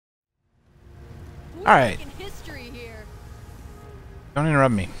Alright. Don't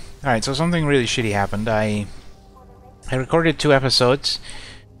interrupt me. Alright, so something really shitty happened. I recorded 2 episodes.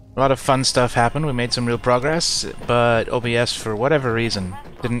 A lot of fun stuff happened. We made some real progress, but OBS, for whatever reason,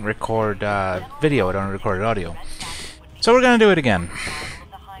 didn't record video. It only recorded audio. So we're gonna do it again.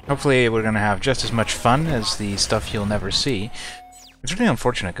 Hopefully we're gonna have just as much fun as the stuff you'll never see. It's really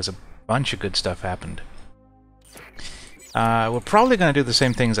unfortunate because a bunch of good stuff happened. We're probably gonna do the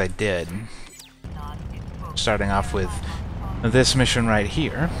same things I did. Starting off with this mission right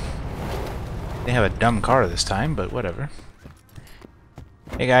here. They have a dumb car this time, but whatever.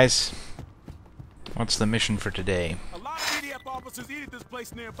 Hey guys, what's the mission for today? A lot of EDF officers eat at this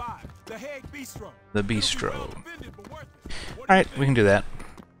place nearby, the Hague Bistro. The Bistro. Alright, we can do that.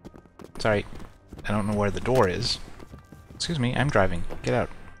 Sorry, I don't know where the door is. Excuse me, I'm driving. Get out.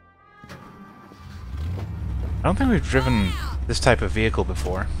 I don't think we've driven this type of vehicle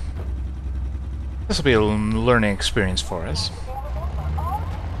before. This will be a learning experience for us.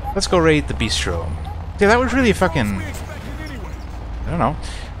 Let's go raid the Bistro. Yeah, that was really fucking... I don't know.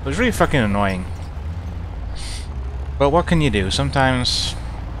 It was really fucking annoying. But what can you do? Sometimes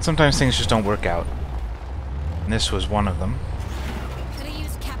things just don't work out. And this was one of them. Gonna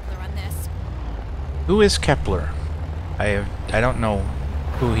use Kepler on this. Who is Kepler? I don't know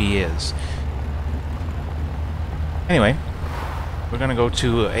who he is. Anyway, we're gonna go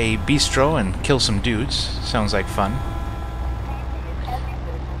to a bistro and kill some dudes. Sounds like fun.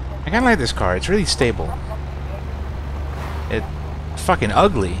 I kinda like this car. It's really stable. It's fucking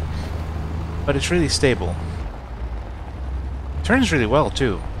ugly, but it's really stable. It turns really well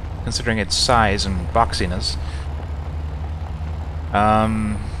too, considering its size and boxiness.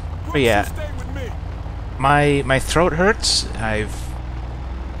 But yeah, my throat hurts. I've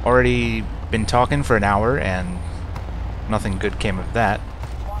already been talking for an hour and nothing good came of that.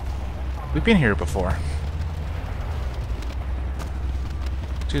 We've been here before.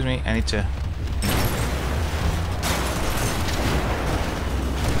 Excuse me, I need to...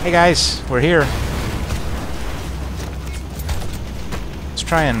 Hey guys, we're here. Let's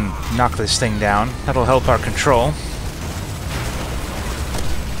try and knock this thing down. That'll help our control.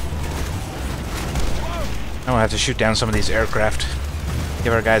 Now we'll have to shoot down some of these aircraft.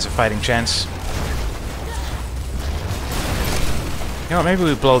 Give our guys a fighting chance. You know what, maybe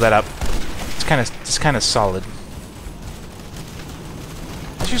we blow that up. It's kind of solid.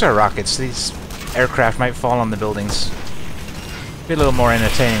 Let's use our rockets. These aircraft might fall on the buildings. Be a little more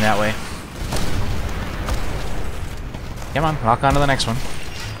entertaining that way. Come on, lock on to the next one.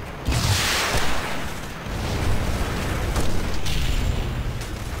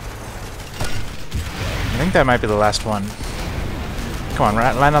 I think that might be the last one. Come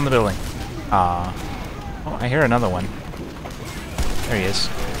on, land on the building. Ah. Oh, I hear another one. There he is.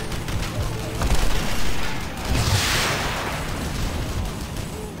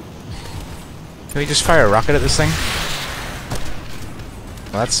 Can we just fire a rocket at this thing?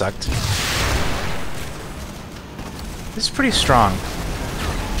 Well, that sucked. This is pretty strong.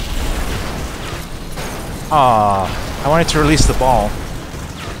 Aw, I wanted to release the ball.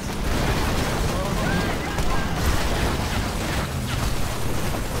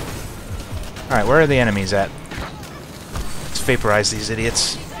 Alright, where are the enemies at? Let's vaporize these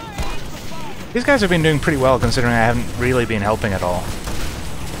idiots. These guys have been doing pretty well considering I haven't really been helping at all.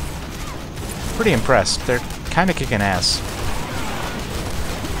 Pretty impressed. They're kind of kicking ass.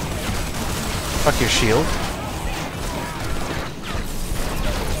 Fuck your shield.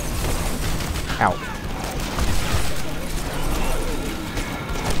 Ow.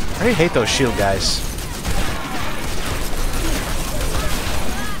 I really hate those shield guys.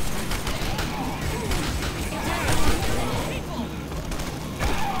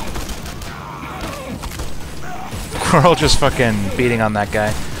 We're all just fucking beating on that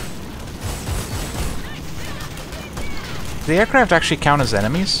guy. Do the aircraft actually count as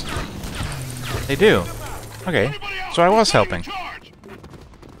enemies? They do. Okay, so I was helping.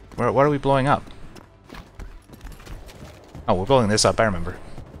 What are we blowing up? Oh, we're blowing this up, I remember.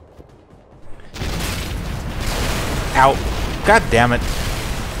 Ow. God damn it.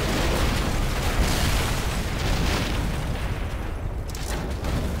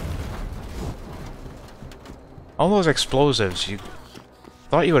 All those explosives, you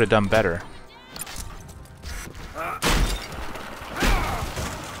thought you would have done better.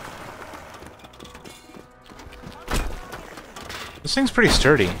 This thing's pretty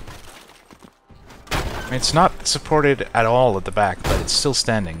sturdy. I mean, it's not supported at all at the back, but it's still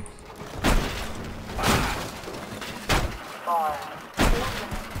standing.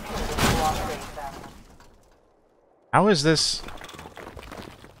 How is this...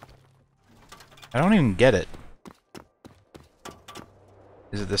 I don't even get it.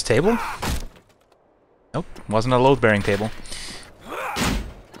 Is it this table? Nope, wasn't a load-bearing table.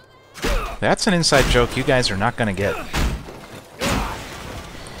 That's an inside joke you guys are not gonna get.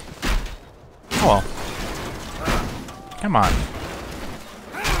 Oh well. Come on.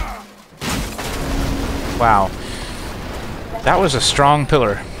 Wow. That was a strong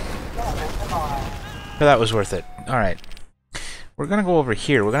pillar. But that was worth it. Alright. We're gonna go over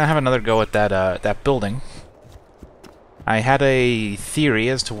here. We're gonna have another go at that building. I had a theory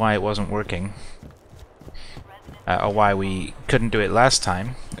as to why it wasn't working. Or why we couldn't do it last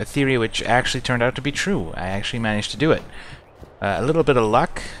time. A theory which actually turned out to be true. I actually managed to do it. A little bit of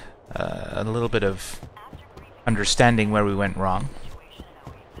luck. A little bit of understanding where we went wrong.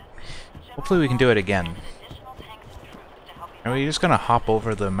 Hopefully we can do it again. Are we just gonna hop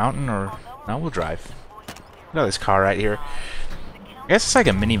over the mountain, or... No, we'll drive. Look at this car right here. I guess it's like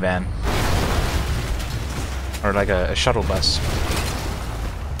a minivan. Or like a shuttle bus.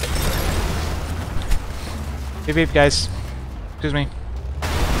 Beep beep, guys. Excuse me.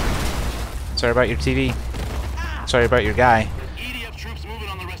 Sorry about your TV. Sorry about your guy. EDF troops moving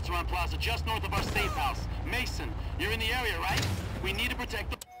on the restaurant plaza just north of our safe house. Mason, you're in the area, right? We need to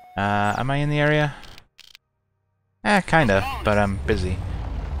protect the... Am I in the area? Kinda, but I'm busy.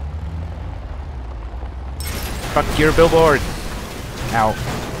 Fuck your billboard! Ow.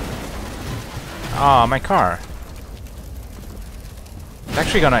 Aw, my car. It's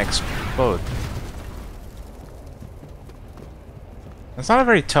actually gonna explode. It's not a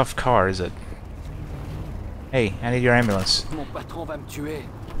very tough car, is it? Hey, I need your ambulance. I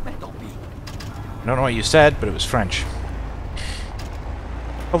don't know what you said, but it was French.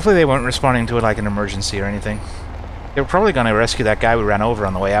 Hopefully they weren't responding to it like an emergency or anything. They were probably gonna rescue that guy we ran over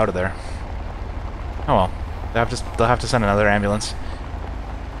on the way out of there. Oh well. They'll have to send another ambulance.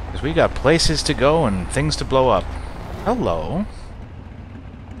 Because we got places to go and things to blow up. Hello.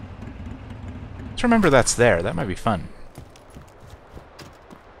 Let's remember that's there. That might be fun.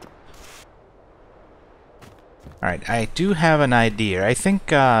 Alright, I do have an idea. I think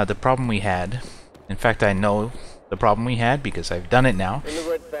the problem we had... In fact, I know the problem we had because I've done it now. In the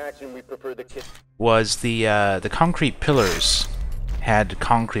red faction, we prefer the kit. Was the concrete pillars had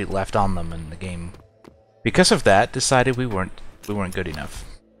concrete left on them in the game. Because of that, decided we weren't good enough.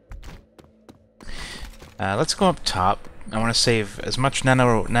 Let's go up top. I want to save as much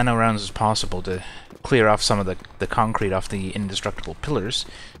nano rounds as possible to clear off some of the concrete off the indestructible pillars,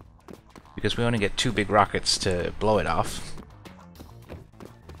 because we only get 2 big rockets to blow it off.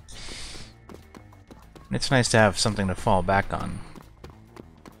 And it's nice to have something to fall back on.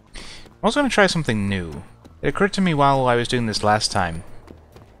 I'm also going to try something new. It occurred to me while I was doing this last time,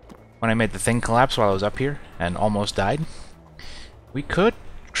 when I made the thing collapse while I was up here and almost died. We could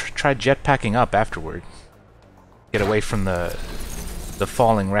try jetpacking up afterward. Get away from the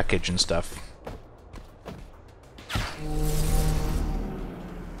falling wreckage and stuff.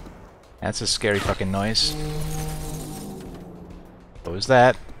 That's a scary fucking noise. What was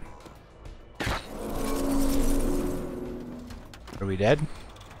that? Are we dead?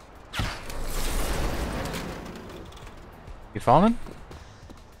 You fallen?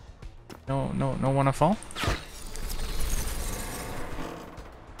 No wanna fall?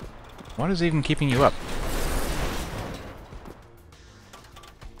 What is even keeping you up?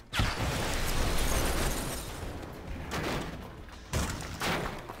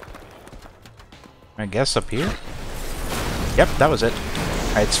 I guess up here? Yep, that was it.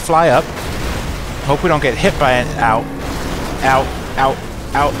 Alright, let's fly up. Hope we don't get hit by it. Ow. Ow. Ow.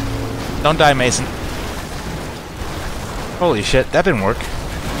 Ow. Don't die, Mason. Holy shit, that didn't work.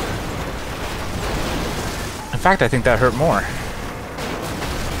 In fact, I think that hurt more.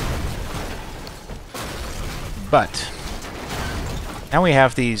 But now we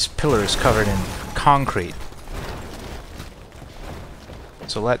have these pillars covered in concrete.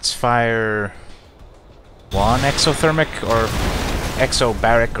 So let's fire one exothermic or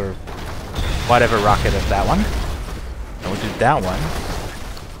exobaric or whatever rocket at that one. And we'll do that one.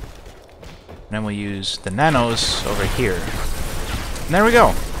 And then we'll use the nanos over here. And there we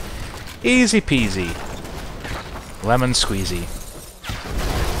go. Easy peasy. Lemon squeezy.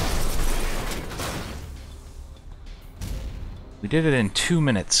 We did it in 2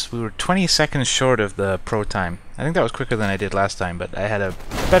 minutes. We were 20 seconds short of the pro time. I think that was quicker than I did last time, but I had a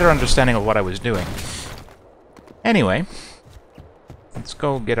better understanding of what I was doing. Anyway, let's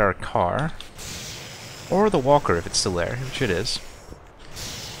go get our car. Or the walker if it's still there, which it is.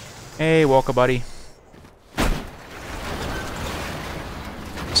 Hey, walker buddy.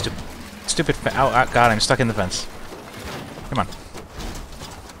 Stupid oh, God, I'm stuck in the fence. Come on.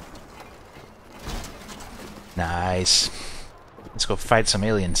 Nice. Let's go fight some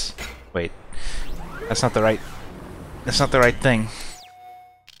aliens. Wait. That's not the right... That's not the right thing.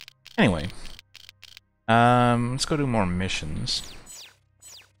 Anyway. Let's go do more missions.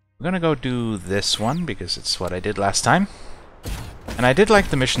 We're gonna go do this one, because it's what I did last time. And I did like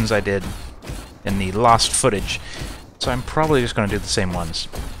the missions I did in the lost footage, so I'm probably just gonna do the same ones.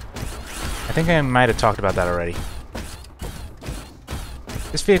 I think I might have talked about that already.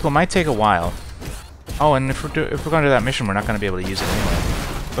 This vehicle might take a while. Oh, and if we're gonna do that mission, we're not gonna be able to use it anyway.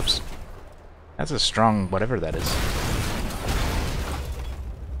 Whoops. That's a strong whatever that is.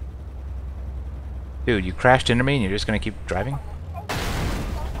 Dude, you crashed into me and you're just gonna keep driving?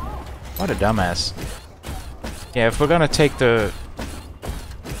 What a dumbass. Yeah, if we're gonna take the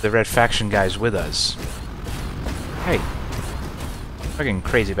Red Faction guys with us. Hey. Fucking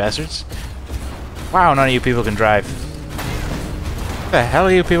crazy bastards. Wow, none of you people can drive. What the hell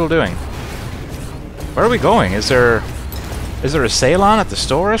are you people doing? Where are we going? Is there a sale on at the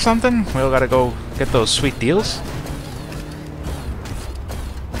store or something? We all gotta go get those sweet deals?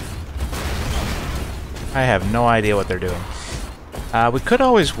 I have no idea what they're doing. We could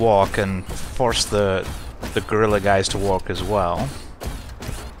always walk and force the guerrilla guys to walk as well.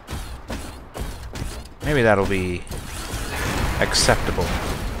 Maybe that'll be acceptable.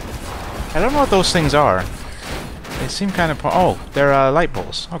 I don't know what those things are. They seem kind of... Oh, they're light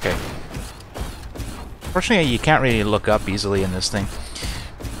poles. Okay. Fortunately, you can't really look up easily in this thing.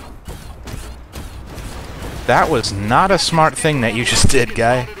 That was not a smart thing that you just did,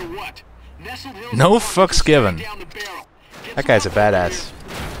 guy. No fucks given. That guy's a badass.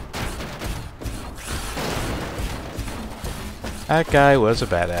 That guy was a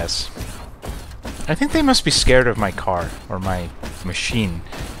badass. I think they must be scared of my car, or my machine.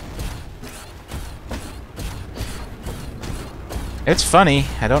 It's funny.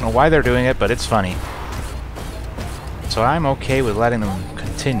 I don't know why they're doing it, but it's funny. So I'm okay with letting them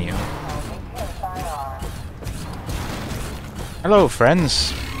continue. Hello,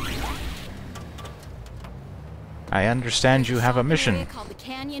 friends. I understand you have a mission.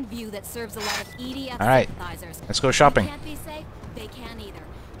 Alright, let's go shopping.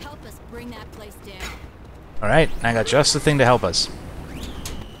 Alright, I got just the thing to help us.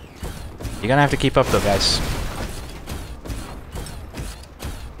 You're gonna have to keep up though, guys.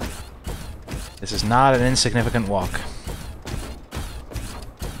 This is not an insignificant walk.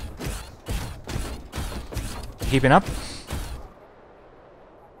 Keeping up?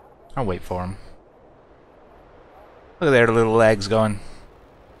 I'll wait for him. Look at their little legs going.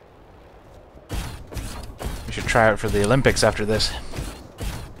 We should try it for the Olympics after this.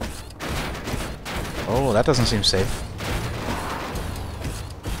 Oh, that doesn't seem safe.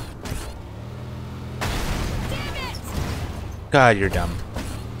 God, you're dumb.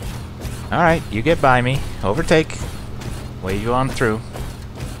 Alright, you get by me. Overtake. Wave you on through.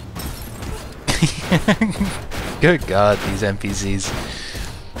 Good God, these NPCs.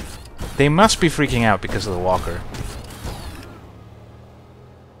 They must be freaking out because of the walker.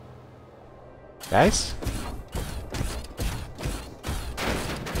 Guys?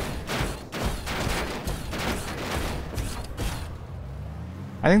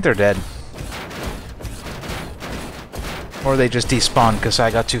 I think they're dead. Or they just despawned because I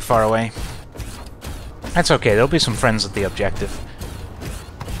got too far away. That's okay, there'll be some friends at the objective.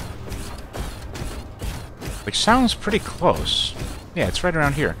 Which sounds pretty close. Yeah, it's right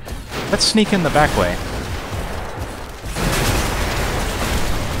around here. Let's sneak in the back way.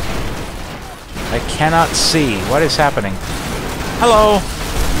 I cannot see. What is happening? Hello!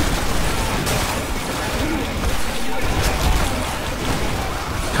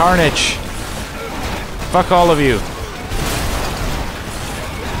 Carnage! Fuck all of you.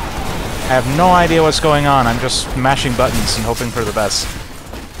 I have no idea what's going on. I'm just mashing buttons and hoping for the best.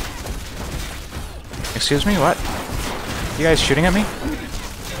 Excuse me? What? You guys shooting at me?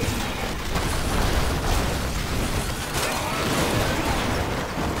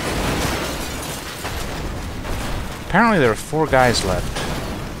 Apparently there are 4 guys left.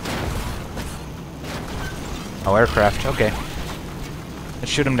 Oh, aircraft. Okay.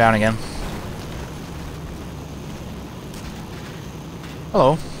 Let's shoot him down again.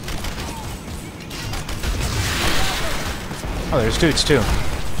 Hello. Oh, there's dudes too.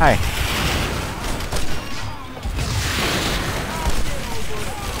 Hi.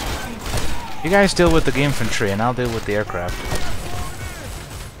 You guys deal with the infantry and I'll deal with the aircraft.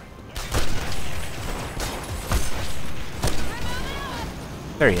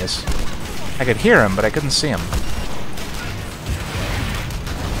 There he is. I could hear him, but I couldn't see him.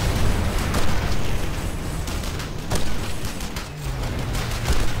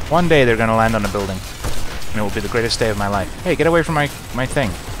 One day they're gonna land on a building. And it will be the greatest day of my life. Hey, get away from my thing.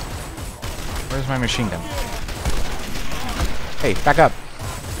 Where's my machine gun? Hey, back up.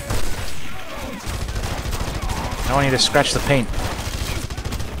 I want you to scratch the paint.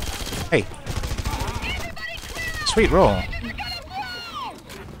 Hey. Sweet roll. I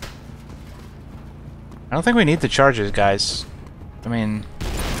don't think we need the charges, guys. I mean,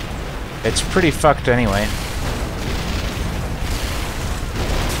 it's pretty fucked anyway.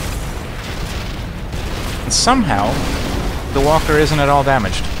 And somehow, the walker isn't at all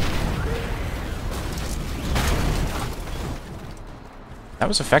damaged. That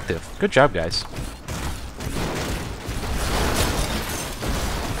was effective. Good job, guys.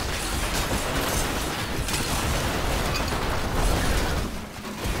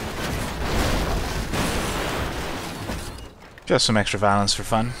 Just some extra violence for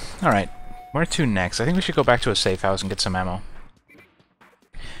fun. Alright, where to next? I think we should go back to a safe house and get some ammo.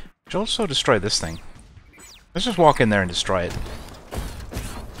 We should also destroy this thing. Let's just walk in there and destroy it.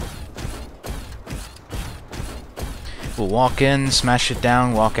 We'll walk in, smash it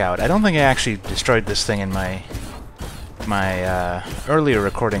down, walk out. I don't think I actually destroyed this thing in my earlier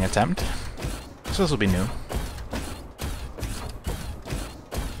recording attempt, so this will be new.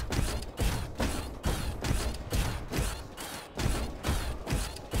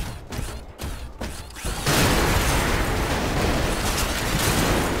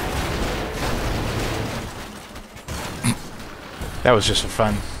 That was just for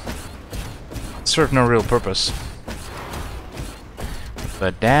fun. It served no real purpose.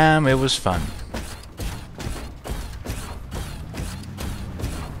 But damn, it was fun.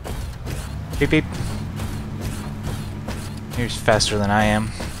 Beep beep. He's faster than I am.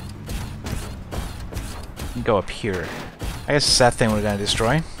 Go up here. I guess it's that thing we're gonna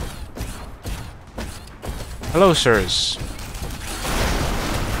destroy. Hello, sirs.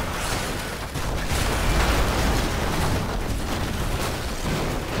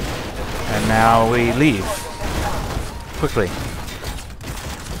 And now we leave. Quickly.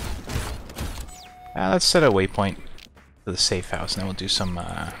 Let's set a waypoint to the safe house, and then we'll do some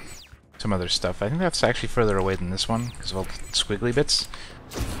other stuff. I think that's actually further away than this one, because of all the squiggly bits.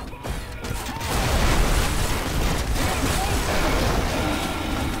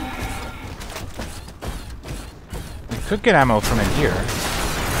 We could get ammo from in here.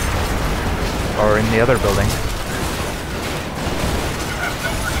 Or in the other building.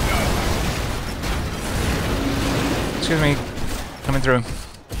 Excuse me. Coming through.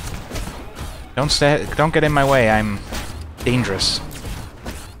 Don't get in my way, I'm dangerous.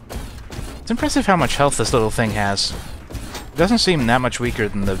 It's impressive how much health this little thing has. It doesn't seem that much weaker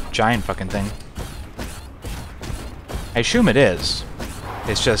than the giant fucking thing. I assume it is.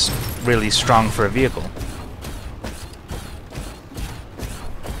 It's just really strong for a vehicle.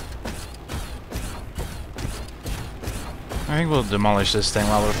 I think we'll demolish this thing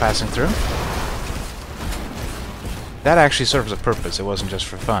while we're passing through. That actually serves a purpose, it wasn't just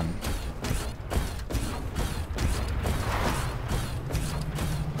for fun.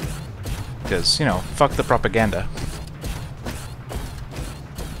 Because, you know, fuck the propaganda.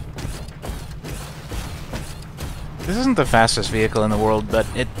 This isn't the fastest vehicle in the world, but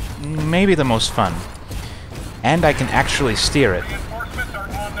it may be the most fun. And I can actually steer it.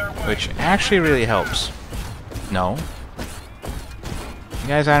 Which actually really helps. No. You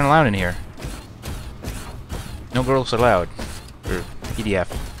guys aren't allowed in here. No girls allowed. Or PDF.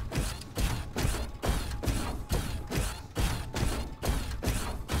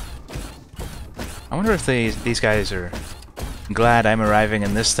 I wonder if these guys are glad I'm arriving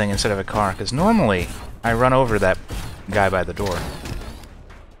in this thing instead of a car, because normally I run over that guy by the door.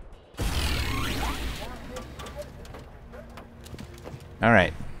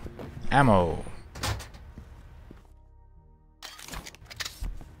 Alright. Ammo.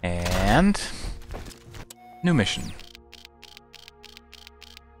 And new mission.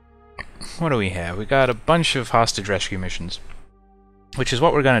 What do we have? We got a bunch of hostage rescue missions. Which is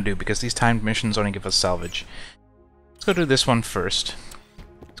what we're gonna do, because these timed missions only give us salvage. Let's go do this one first.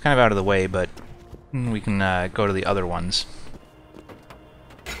 It's kind of out of the way, but we can go to the other ones.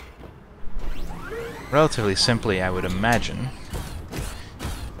 Relatively simply, I would imagine.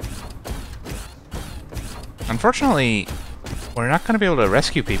 Unfortunately, we're not gonna be able to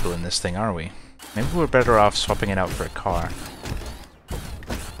rescue people in this thing, are we? Maybe we're better off swapping it out for a car.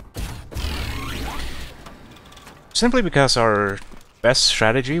 Simply because our best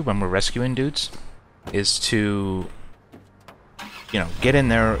strategy when we're rescuing dudes is to, you know, get in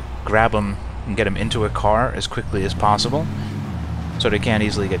there, grab them, and get them into a car as quickly as possible so they can't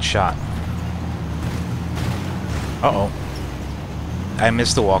easily get shot. Uh-oh. I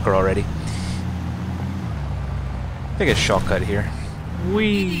missed the walker already. Take a shortcut here.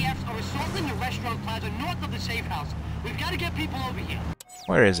 Whee! EDFs are assaulting the restaurant plaza north of the safe house. We've got to get people over here.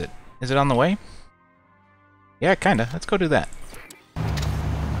 Where is it? Is it on the way? Yeah, kinda. Let's go do that.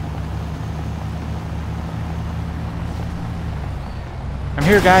 I'm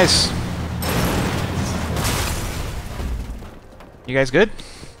here, guys. You guys good?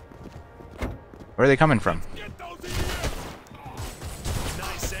 Where are they coming from? Get those EDFs!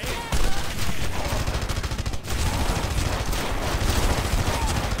 Nice save.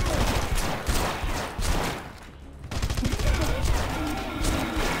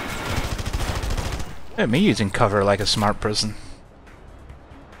 Look at me using cover like a smart person.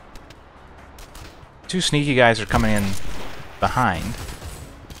 Two sneaky guys are coming in behind.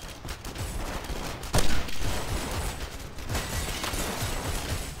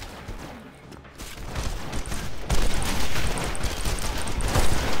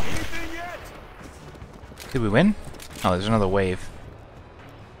 Anything yet? Did we win? Oh, there's another wave.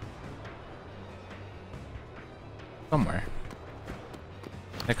 Somewhere.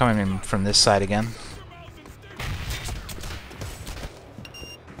 They're coming in from this side again.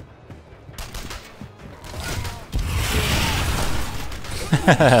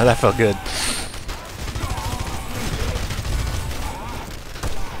 That felt good.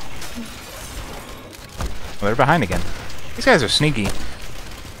 Oh, they're behind again. These guys are sneaky.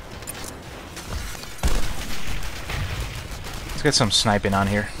 Let's get some sniping on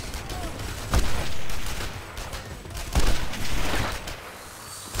here.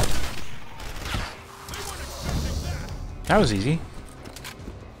 That was easy.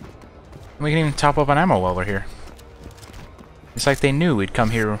 We can even top up on ammo while we're here. It's like they knew we'd come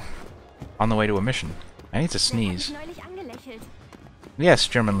here on the way to a mission. I need to sneeze. Yes,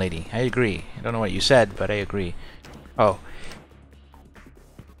 German lady, I agree. I don't know what you said, but I agree. Oh.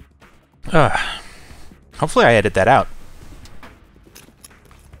 Hopefully I edit that out.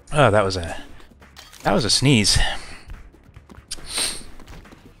 Oh, that was a sneeze.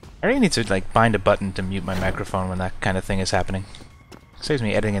 I really need to like bind a button to mute my microphone when that kind of thing is happening. Saves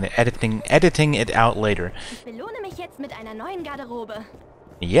me editing it out later. Ich belohne mich jetzt mit einer neuen Garderobe.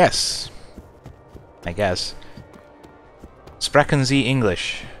 Yes. I guess. Sprechen Sie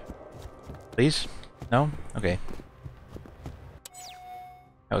English? Please? No? Okay.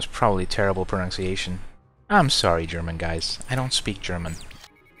 That was probably terrible pronunciation. I'm sorry, German guys. I don't speak German.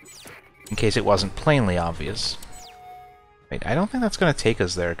 In case it wasn't plainly obvious. Wait, I don't think that's going to take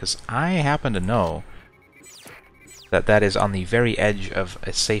us there, because I happen to know that that is on the very edge of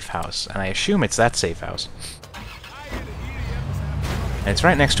a safe house, and I assume it's that safe house. And it's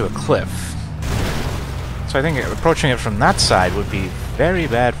right next to a cliff. So I think approaching it from that side would be very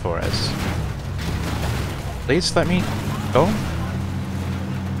bad for us. Please let me go.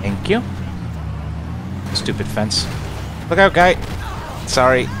 Thank you. Stupid fence. Look out, guy!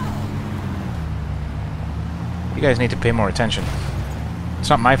 Sorry. You guys need to pay more attention. It's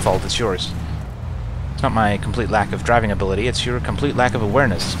not my fault, it's yours. It's not my complete lack of driving ability, it's your complete lack of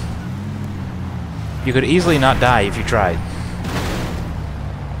awareness. You could easily not die if you tried.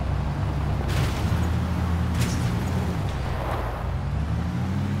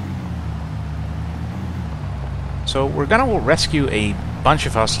 So we're gonna rescue a bunch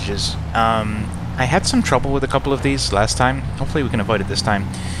of hostages. I had some trouble with a couple of these last time. Hopefully we can avoid it this time.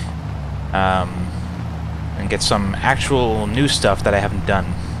 And get some actual new stuff that I haven't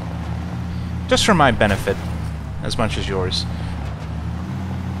done. Just for my benefit, as much as yours.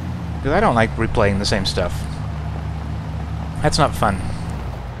 Because I don't like replaying the same stuff. That's not fun.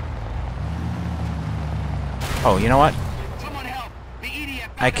 Oh, you know what?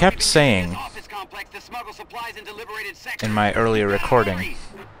 I kept saying in my earlier recording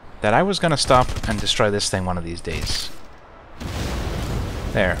that I was going to stop and destroy this thing one of these days.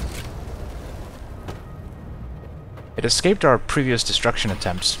 There. It escaped our previous destruction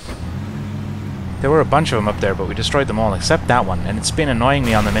attempts. There were a bunch of them up there, but we destroyed them all except that one, and it's been annoying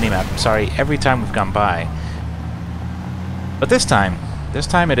me on the minimap, sorry, every time we've gone by. But this time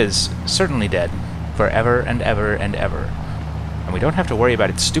it is certainly dead. Forever and ever and ever. And we don't have to worry about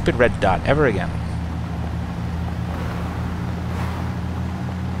its stupid red dot ever again.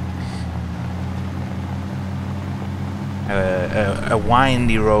 A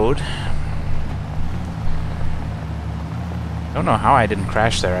windy road. I don't know how I didn't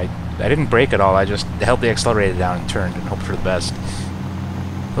crash there. I didn't brake at all, I just held the accelerator down and turned and hoped for the best.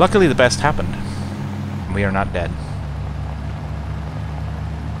 Luckily the best happened. We are not dead.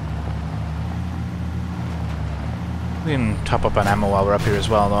 We can top up on ammo while we're up here as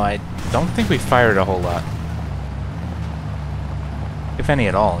well, though I don't think we fired a whole lot. If any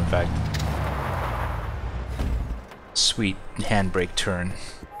at all, in fact. Sweet handbrake turn.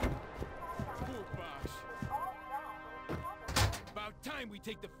 About time we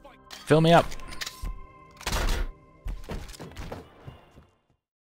take the fight. Fill me up.